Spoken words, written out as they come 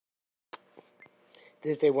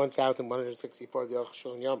This is day 1164 of the Arukh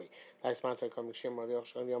HaShulchan Yomi. Like sponsor coming Shimmer of the Arukh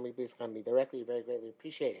HaShulchan Yomi, please come me directly, very greatly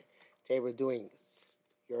appreciated. Today we're doing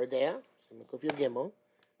Yeridea, Simon Kuf Yud Gimel,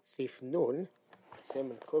 Sif Nun,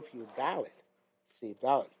 Simon Kuf Yud Dalet, Sif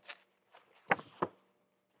Dalet.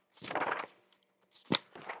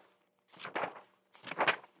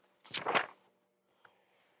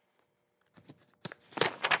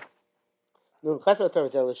 Nun Chasar Torah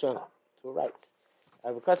Zel Lashon, two rights.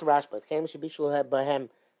 Because Rashba came should be shul bahem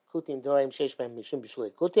kutim doim sheish bahem mishum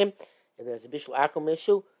bishul kutim. If there's a bishul akum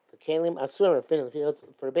issue, the kalim asur or fin fields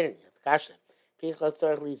forbidden. Kashna. People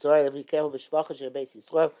certainly zorah if we careful b'shvachah shebeis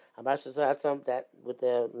Yisrael. Hamash some that with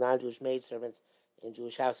the non-Jewish maid servants in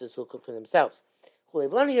Jewish houses who cook for themselves.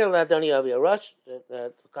 We've learned here ladoni of your rush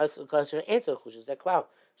because your answer which is that cloud.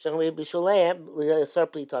 Shangli bishuleim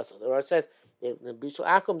sarpli tassel. The Rosh says the bishul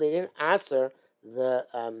akum they didn't answer the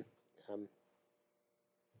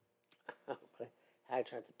I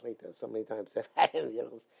tried to plate those so many times. I've had in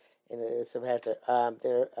the Sabbath.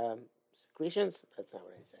 They're secretions. That's not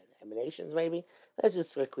what I said. Emanations, maybe. Let's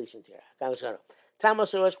just secretions here. Since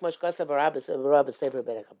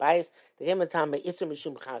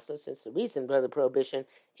the reason for the prohibition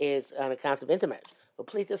is on account of intermarriage. You're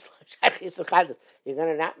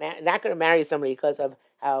not going to marry somebody because of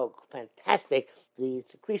how fantastic the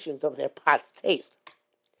secretions of their pots taste.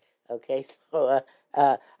 Okay, so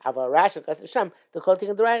Aval Rashi because Sham the quoting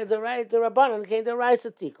the Rabbanon came the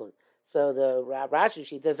Raisa Tikkun. So the Rashi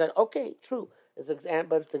she does that. Okay, true. It's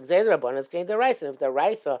but the Gzei Rabbanon came the Raisa. If the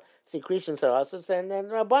Raisa secretions are also, and then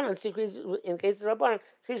the Rabbanon secretions in case of Rabbanon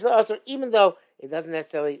secretions are also, even though it doesn't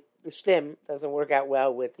necessarily the shtim doesn't work out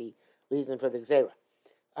well with the reason for the Gzeira.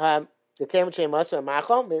 The Kemachem also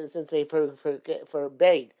Machom since they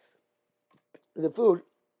forbade the food.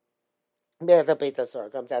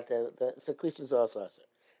 Comes out the secretions are also.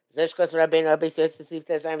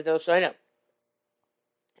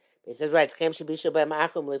 He says right. Came should be by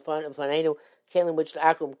Akum Lefanenu, Kalim which the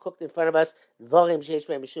Akum cooked in front of us. Volume Shesh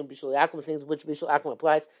Mishum Bishul Akum things which Bishul Akum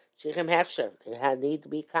applies. Shechem Hechsher. It had need to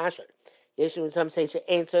be kosher. Yeshua some say she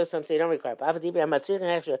answer, some say don't require. But even though it's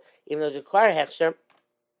require Hechsher,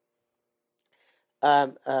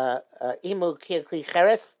 Imu Kli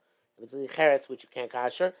Cheres, if it's a Cheres which you can't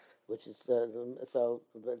kosher. Which is so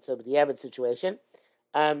the Avid situation.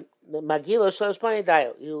 The Magilo Shlosh Pani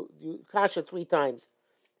Dayo, you kasha 3 times,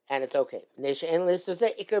 and it's okay. Nesha analyst says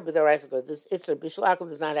Iker b'daraisa because this Isser Bishul Akum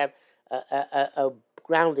does not have a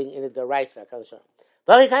grounding in the daraisa.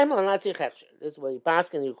 Very kaimel and not hechsher. This is what you pass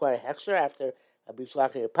can require hechsher after a Bishul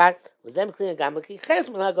Akum in your pot. Was them clean gamaki ches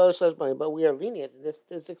malagol Shlosh Pani, but we are lenient to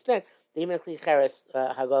this extent. Even kli cheres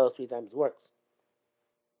hagol 3 times works.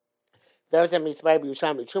 This comes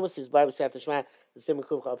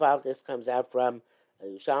out from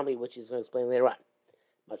Yerushalmi, which he's going to explain later on,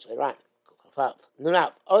 much later on. Also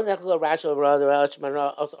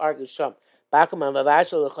argues Shom. If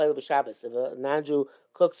a non-Jew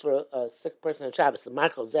cooks for a sick person on Shabbos,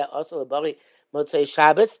 also the bari motzei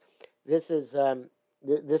Shabbos. This is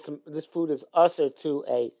this food is also to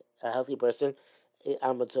a healthy person,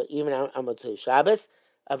 even on motzei Shabbos.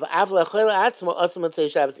 Even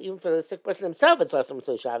for the sick person himself, it's also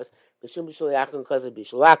Motzei Shabbos. B'shum b'shul yakum because of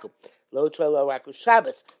b'shul yakum. Lo trei lo raku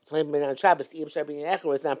Shabbos. So even on Shabbos, the Ibshar being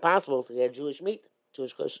echor, it's not possible to get Jewish meat,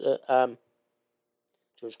 Jewish cooked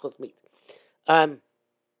meat. So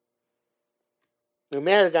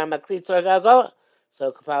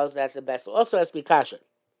it follows that the best also has to be kosher.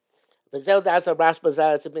 B'zel dasa Rashba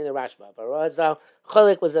zal to be the Rashba. V'rozal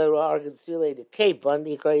cholik was a argulated cape. Von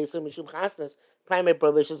the ikra yisum mishum chasnas. Primary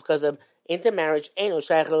prohibitions because of intermarriage. It's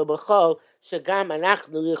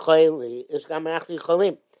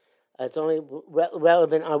only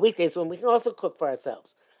relevant on weekdays when we can also cook for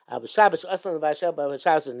ourselves. Now it's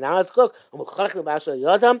cooked, and we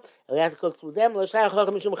have to cook through them. There's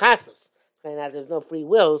no free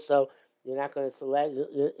will, so you're not going to select.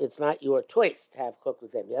 It's not your choice to have cooked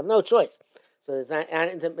with them. You have no choice. So it's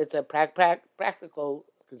a practical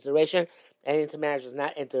consideration, and intermarriage does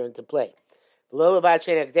not enter into play. Below about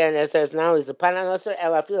Shenek there, and it says now is the pananoser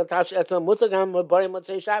elafil tash etzon mutagam bori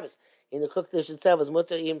motzei Shabbos. In the cooked dish itself is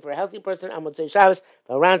mutter even for a healthy person on motzei Shabbos.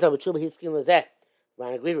 But Ranza with Chuba his skin was that.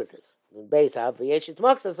 Ran agreed with this. In base have v'yeshit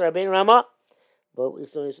moxas Rabbeinu Ramah. But we're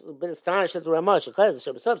a bit astonished at the Ramah. Shekayz the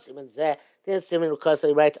Shabbos Simon zeh. There's Simon because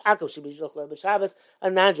he writes Akum should be shloch b'Shabbos. A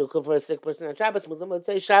non-Jew cook for a sick person on Shabbos. Mutam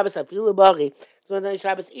motzei Shabbos afilu bari. So on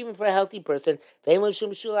Shabbos even for a healthy person. Ve'im shum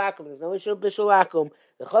b'shul akum. There's no issue b'shul akum.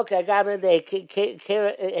 The chok agavna de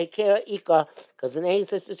kera ika because in any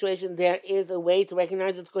such situation there is a way to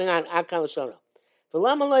recognize what's going on. Akan l'shono.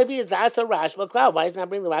 V'lama loivi is da'asa Rashba cloud. Why does not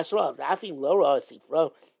bring the Rashba? The Afim lo roa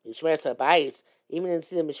sifro mishmeres habayis. Even in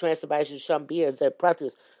the mishmeres habayis sham beers their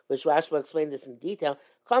pratus, which Rashba explained this in detail.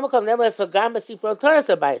 Kamakam nevertheless v'gam sifro Torah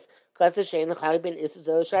habayis. Because the shein l'chali ben isus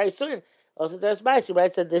shari surin. Also, there's Bayis. He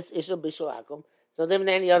writes that this ishul bishul so different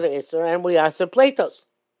than any other isur, and we ask Platos.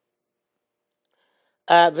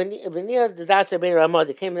 V'nir the da'asa ben Ramah.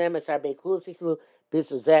 They came to them as arbei klu siklu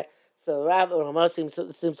bisuzet. So Rav Ramah seems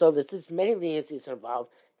so that this many leniencies are involved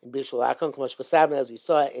in Bishul Akum, K'mosh Kosavim, as we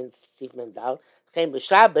saw in Sif Mendal. Came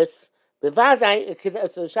b'Shabbos, b'Vazai,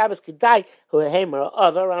 so Shabbos Kedai, who are Hamer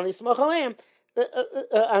of around the Smochalim.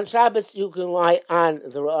 On Shabbos you can lie on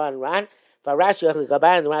the on Ran. V'Rashi Yachli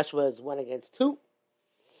Gabai, and the Rashi was 1 against 2.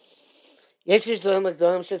 Yeshish Dolim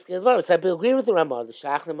L'Gdolim Sheskin Dvarim. So I agree with the Ramah. The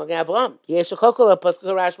Shach the Magen Avram. Yesh Chokol Pasuk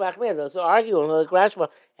Rashba Achmir. Those who argue like Rashba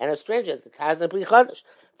and are strangers. The Taz and Pri Chodesh.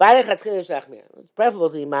 It's preferable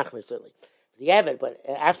to be machmir, certainly. The Evid, but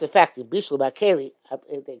after the fact, the Bishul Bakeli,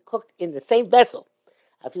 they cooked in the same vessel.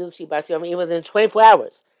 I feel she basiyom even within 24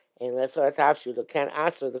 hours. And let's start top shoot, can't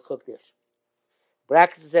answer the cooked dish.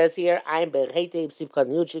 Bracket says here, I'm Berhete Sivkad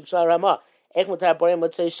Nuchik Sharama. Ekmutar Borim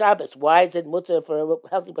Motzei Shabbos. Why is it mutter for a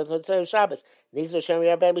healthy person Motzei Shabbos? Nigzer Shem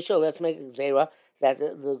Rabbi Bishul. Let's make a zera that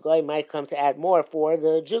the guy might come to add more for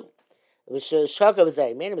the Jew. Shaka was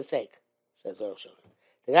a made a mistake, says Arukh HaShulchan.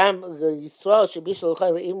 The Ram Yisrael should be shul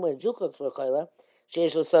chayla even when a Jew cooks for a chayla.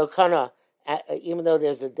 Sheish so kana, even though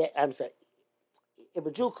there's a day. I'm sorry, if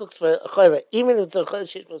a Jew cooks for a chayla, even if it's a chayla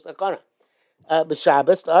sheish so kana,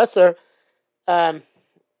 b'Shabbos the aser,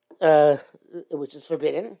 which is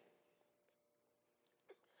forbidden.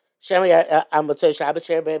 Shemi Motzei Shabbos,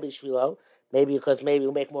 Shemi Maybe Shvilo, maybe because maybe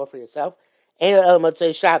you make more for yourself. Ain't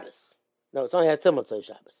Motzei Shabbos. No, it's only until Motzei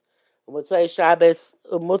Shabbos. Motzei Shabbos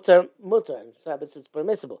mutter. Shabbos is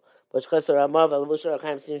permissible. But because the Ramav Alavusha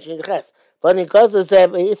Rachaim Sin Shin Ches. But because of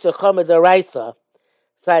the Issa Chomer Daraisa,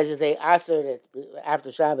 besides that they answered it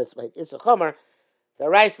after Shabbos, but Issa Chomer, the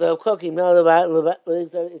Raisa of cooking, no,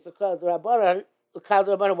 Issa Kal Rabbaran, Kal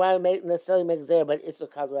Rabbaran, why necessarily make Zer, but Issa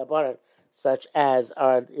Kal Rabbaran, such as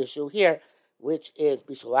our issue here, which is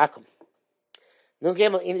Bishul Akum. No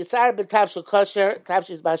Gimel in the Sar B'Tavshul Kosher,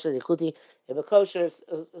 Tavshul Bashal Yekuti. If a kosher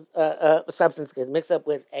substance gets mixed up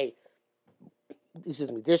with a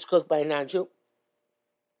dish cooked by a non-Jew,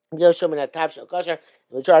 Yoshim and a Tavshul Kosher,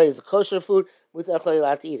 the majority is a kosher food with a chol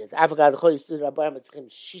allowed to eat it. After the chol is to the Rabbanan Mitzchim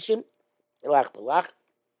Shishim, Elach Belach.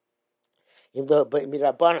 Even though but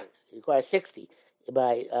Mirabanan requires 60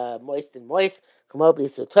 by moist and moist. Come up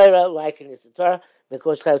is a Torah, like in the Torah.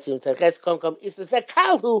 Mekosh Chasim Terches Kom is a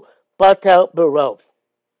Kalhu Batel Barov.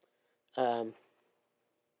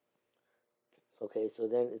 Okay, so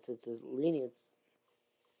then it's a lenient.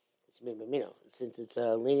 It's mimino. Since it's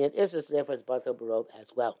a lenient issus, therefore it's batel barov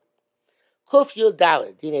as well. Kuf yud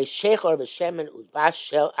daled dine shechor v'shemen udvash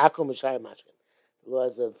shel akum mishar mashkin. The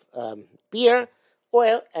laws of beer,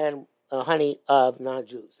 oil, and honey of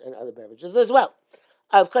non-Jews and other beverages as well.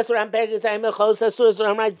 Of course, Ram Berg I'm a chos asur. So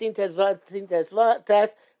Ram writes think that's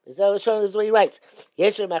test. This is what he writes.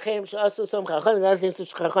 Yesher machem she'asu some chacham and other things which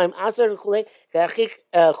chacham aser chulei kachik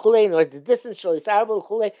chulei nor the distance shall isarbu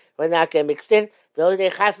chulei or not get mixed in. The only day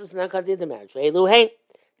chasus not come to the marriage. Ve'elu hein.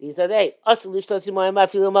 These are they. Asu lishtosi mo'em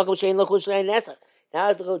afilu makom she'in lochush she'in nesach. Now I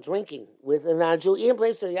have to go drinking with a non-Jew. Even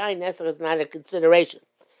place where yain nesach is not a consideration.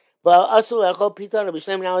 But asu lechol piton or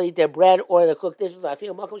b'shem now eat their bread or the cooked dishes. I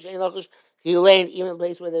feel makom she'in lochush chulain, even in a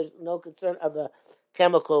place where there's no concern of a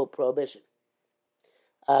chemical prohibition.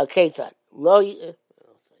 Ketzad lo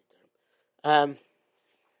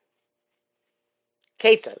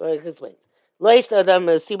Ketzad. Well, explain. Lo yishtadam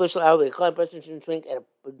sibush la'avi. A person shouldn't drink at a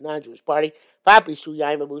non-Jewish party. Papi shu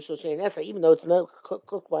yaim abushul shein nesa. Even though it's not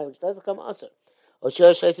cooked wine, which doesn't come also. Or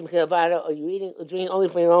shel shleisim chilavada. Or you eating or drinking only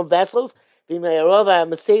from your own vessels. V'mayarova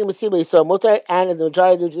masig masiba so mutar, and the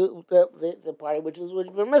majority of the party which is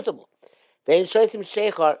permissible. Vein shleisim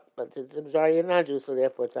sheichar, but it's the majority of non-Jews, so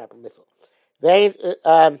therefore it's not permissible. They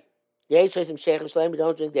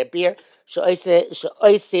don't drink their beer.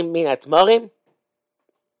 Shoisim minat morim.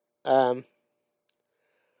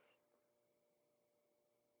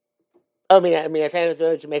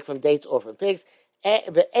 To make from dates or from figs.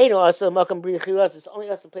 Also, it's only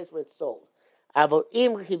us a place where it's sold.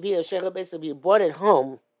 If you bought it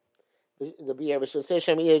home, the beer, but she'll say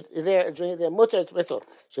Shem there drink their mutter it's missile.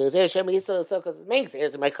 She'll say Shem because it makes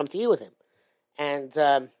it might come to you with him, and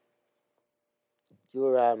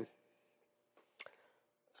you're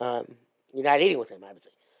not eating with him,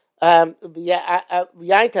 obviously.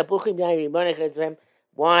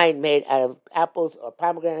 Wine made out of apples or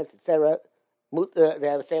pomegranates, etc. They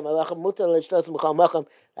have the same halacha. Mutar l'shtos b'chol makom.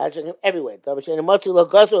 I drink him everywhere. Davar she'ein motzi lo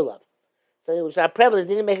gazur love. So it was not prevalent.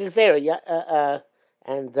 Didn't make a xera.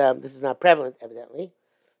 And this is not prevalent, evidently.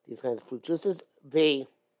 These kinds of fruit juices. The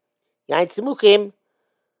yain tzimukim.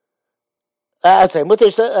 Sorry, mutar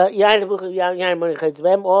yain tzimukim yain moni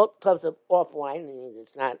chaytzvem. All types of off wine.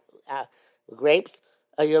 It's not grapes.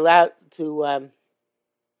 You're allowed to.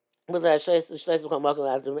 Mutar l'shtos b'chol makom.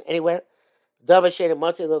 Allowed to do anywhere. Davar she'ein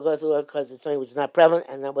motzi lo gazur because it's something which is not prevalent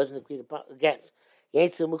and that wasn't agreed against. Yain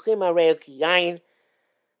tzimukim areu ki yain.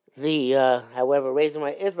 However, raisin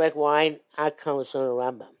wine is like wine. Akam l'shon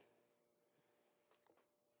Rambam.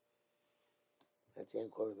 That's the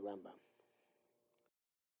end quote of the Rambam.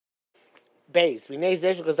 Base. V'nei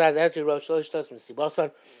zeh shekazaz actually wrote shlosh tos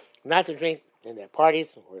mesibosan, not to drink in their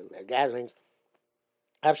parties or their gatherings.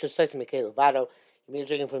 After shlosh mikei levado, you mean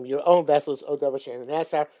drinking from your own vessels. O davar she'ein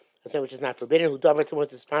nasar, something which is not forbidden. Who davar too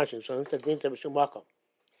much astonishing. Shalom tzadin zeh makom.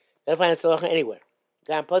 Never find a halacha anywhere.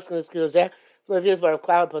 Gam poskin is kiddos there. So if you use of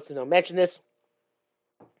cloud, poskin don't mention this.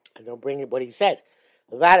 And don't bring it what he said.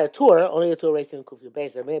 About a tour, only a tour race in Kufi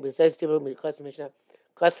base. Maybe it says Stephen Mishnah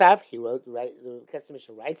Kosav, he wrote right the Kesef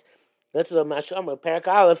Mishnah writes. This is a Masham Parak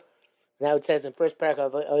Aleph. Now it says in first parak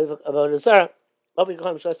of Odazara, Obi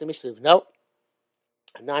Koham Shlosim Mishnah. No.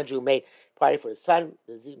 A non-Jew made party for his son,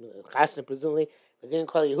 the Chasna presumably, was in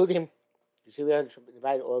Kol Yehudim. You see, we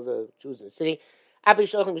divided all the Jews in the city. Even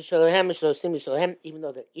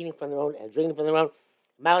though they're eating from their own and drinking from their own.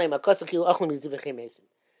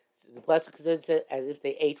 The Pasuk says as if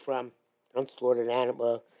they ate from unslaughtered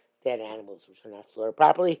animal, dead animals, which are not slaughtered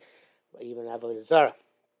properly, or even avodah zarah.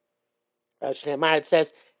 It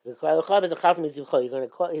says he's going to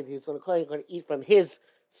eat from his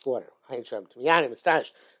slaughter.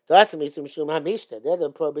 They're the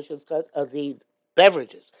prohibitions of the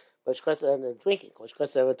beverages, which cause and the drinking, which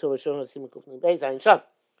cause the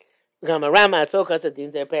Rama so cause the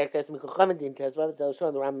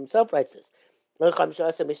Rama himself writes this. A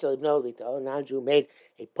non-Jew made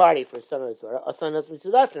a party for his son or his daughter. A son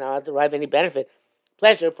doesn't not derive any benefit,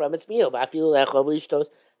 pleasure from its meal. I feel like even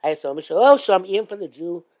for the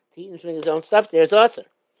Jew to eat and drink his own stuff, there's also.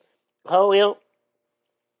 Achas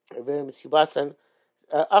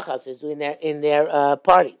is doing that in their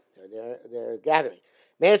party, their gathering.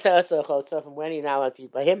 From when you're not allowed to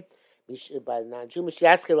eat by him, by the non-Jew,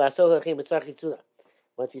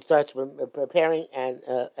 once he starts preparing and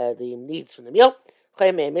the needs from the meal,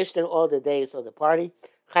 all the days of the party,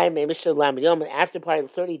 and after party,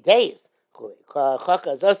 30 days.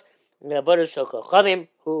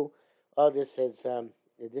 Who all this is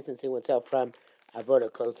distancing oneself from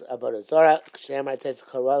avodah zara. Shemar says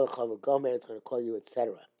gomer, it's going to call you,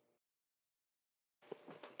 etc.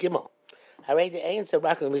 Gimel. I read the answer.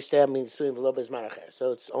 Means so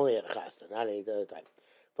it's only at a chasta, not any other time.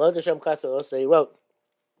 For the Shem Kasa also he wrote.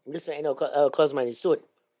 This ain't no cause my nisuin.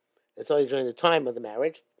 It's only during the time of the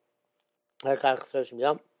marriage. The time of the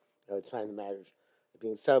marriage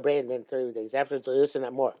being celebrated, and then 30 days after, so this and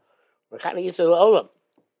not more. We're kind of used to olam.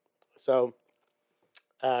 So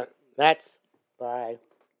that's by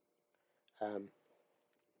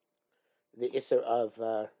the issur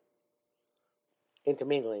of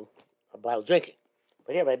intermingling while drinking.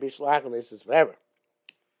 But here by Bishul this is forever.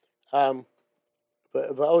 But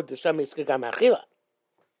the Shami Skigam Achila.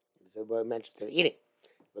 So it mentions they're eating.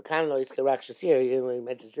 But Kanlo is Karak Shasir, he only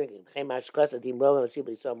mentions drinking. Chemash Kasa Dim Roman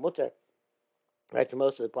Masibli Saw Mutter. Right, so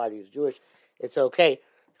most of the party is Jewish. It's okay.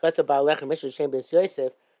 Kasa Baal Lechem Mishra Shem Ben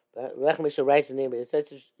Yosef, but Lechem Mishra writes the name. It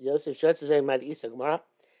says Yosef Shotzah Mad Isa Gemara.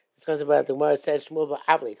 This comes about the Gemara says Shmuel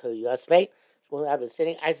Ba'avlit Hu Yosfei. Shmuel Avlit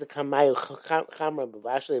sitting. Isaac Hamayu Chamra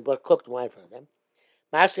Bavashli. They brought cooked wine for them.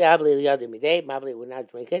 Mashli Avlit Liyadim Midei. Mavli would not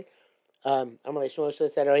drink it. Amalei Shmuel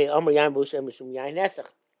said, Omer Yan Bushem Mishum Yain Nesach.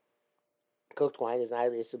 Cooked wine is not a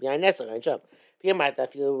subyan nesach and jump.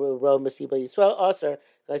 If you roll masiba Yisrael, also,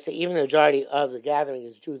 let's say even the majority of the gathering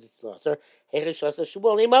is Jews, it's also. How did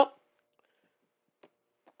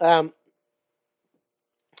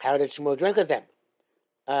Shmuel drink with them?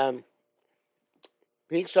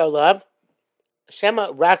 B'ikshar love,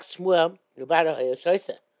 Shema rak Shmuel Yubara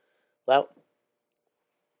Hayashoisa. Well,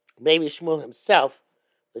 maybe Shmuel himself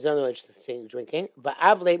was the only one drinking. But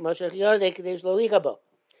Avlate Moshe Yodei Kadesh Lo Ligabo.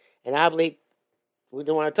 And Avli, we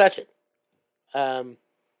don't want to touch it.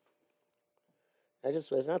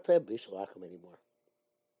 It's not to Bishul Akum anymore.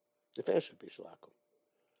 The finish of Bishul Akum.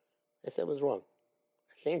 I said it was wrong.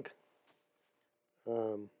 I think.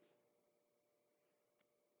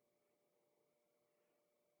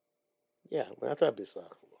 Yeah, we're not to Bishul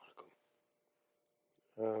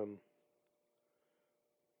Akum.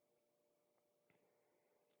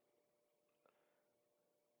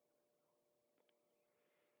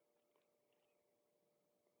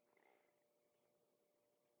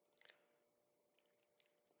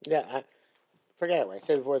 Yeah, forget it. I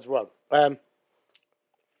said the words wrong. The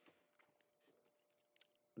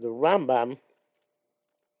Rambam.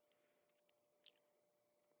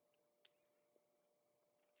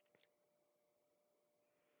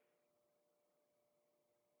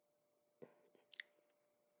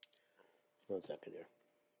 One second here.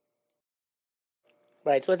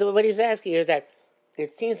 Right. So what he's asking here is that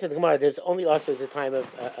it seems to the Gemara there's only also the time of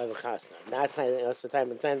a chasna, not also the time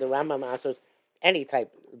the Rambam answers any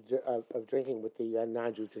type of drinking with the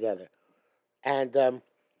non-Jew together, and and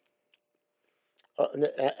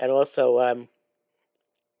also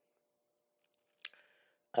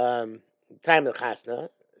time of chasna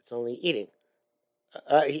it's only eating.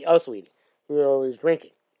 He also eating. We were always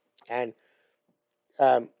drinking, and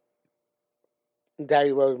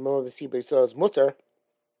Dari wrote more of a Sibir mutter.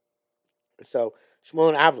 So Shmuel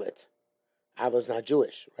and Avlet. Avlet's not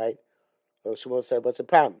Jewish, right? So Shmuel said, "What's the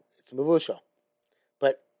problem? It's Mavusha."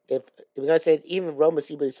 But if we're going to say even Roma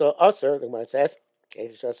Sibir saw Usher, the Gemara says,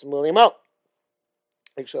 Shmuel Imo.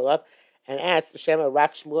 They show up and ask Shema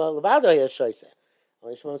Rak Shmuel Levado Yashoise.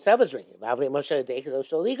 Only Shmuel himself was drinking. Avlet Moshe Deikado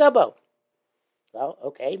Sholigabo. Well,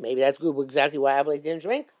 okay, maybe that's good. Exactly why Avlet didn't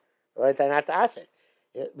drink, or not to ask it.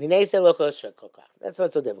 That's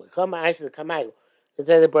what's so difficult. Come I said the Kamayu. It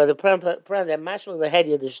said the brother that mashma the head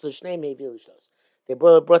of the shnei maybe lishtos. They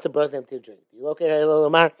brought the brother them to drink. You look at it,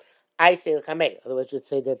 I say the Kamei. Otherwise, you'd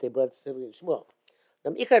say that they brought Sivli and Shmuel.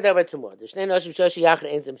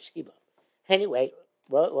 Anyway,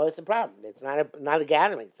 well, what's the problem? It's not a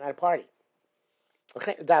gathering. It's not a party.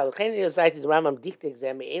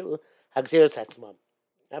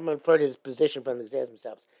 I'm inferred his position from the Xeris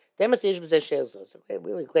themselves.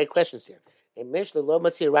 Really great questions here. In Mishnah, Lo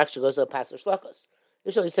Matzir Raksha goes to Pastor Shlokos.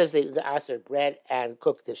 Usually says they ask bread and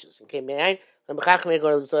cooked dishes. Why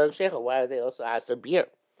are they also asked for beer?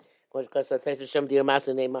 Because this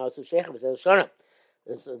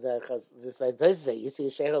like this say you see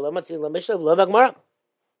Sheikh Lo Matzir Lo Mishnah Lo Bagmara.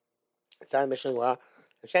 It's not Mishnah Law.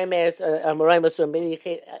 Hashem is Amorai Masur. Maybe you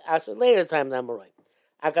can ask for later time than Amorai.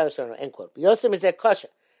 I got a shona. End quote. Yosem is that kosher.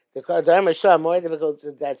 The Dharma Shah more difficult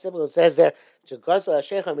that simple says there. They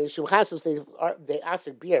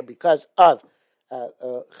asked beer because of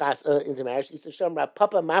intermarriage. He said,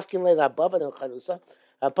 "Papa mafkin le labava no chanusa."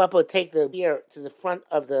 Papa would take the beer to the front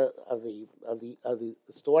of the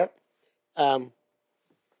store.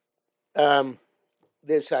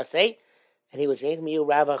 There's say, and he would drink me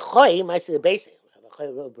Rava Choy. Might say the basic. Rava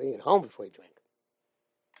Choy will bring it home before he drank.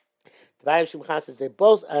 The Vayim Chasas, they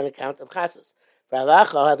both on account of Chasas.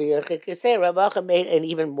 Ravacha made an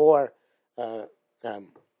even more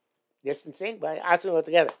distancing by asking it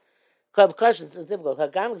together. Questions is difficult.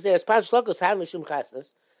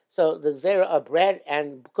 So the Xera of bread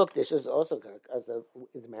and cooked dishes also because of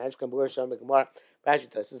the marriage.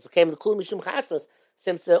 It came to Kul Mishum Chasnos.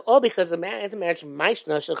 Since all because the man intermarriage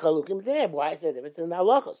Maishna Shachalukim there. Why is there a difference in the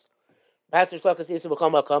halachos? Pastor Shlokas is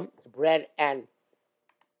bread and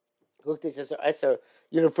cooked dishes are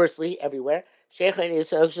universally everywhere. Sheikhan is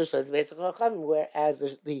basically whereas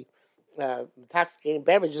the intoxicating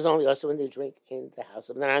beverage is only also when they drink in the house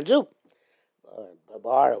of the non-Jew, or a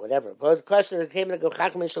bar or whatever. But the question that came to go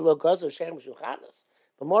Chachmei Shelo Gozo Shem Shulchanos.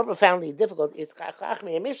 But more profoundly difficult is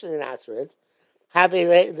Chachmei Mishnah in Aseret have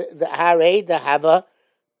the Hare the Hava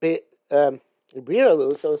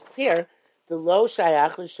Biralu. So it's clear the low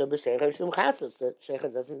Shayach was Shubba Sheikhan Shulchanos. That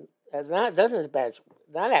Sheikhan doesn't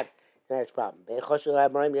have marriage problem. Rashi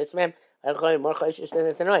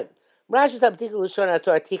is up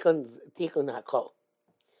tikun hakol,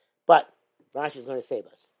 but Rashi is going to save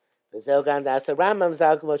us. And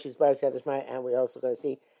we're also going to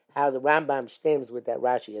see how the Rambam stems with that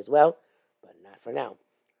Rashi as well, but not for now.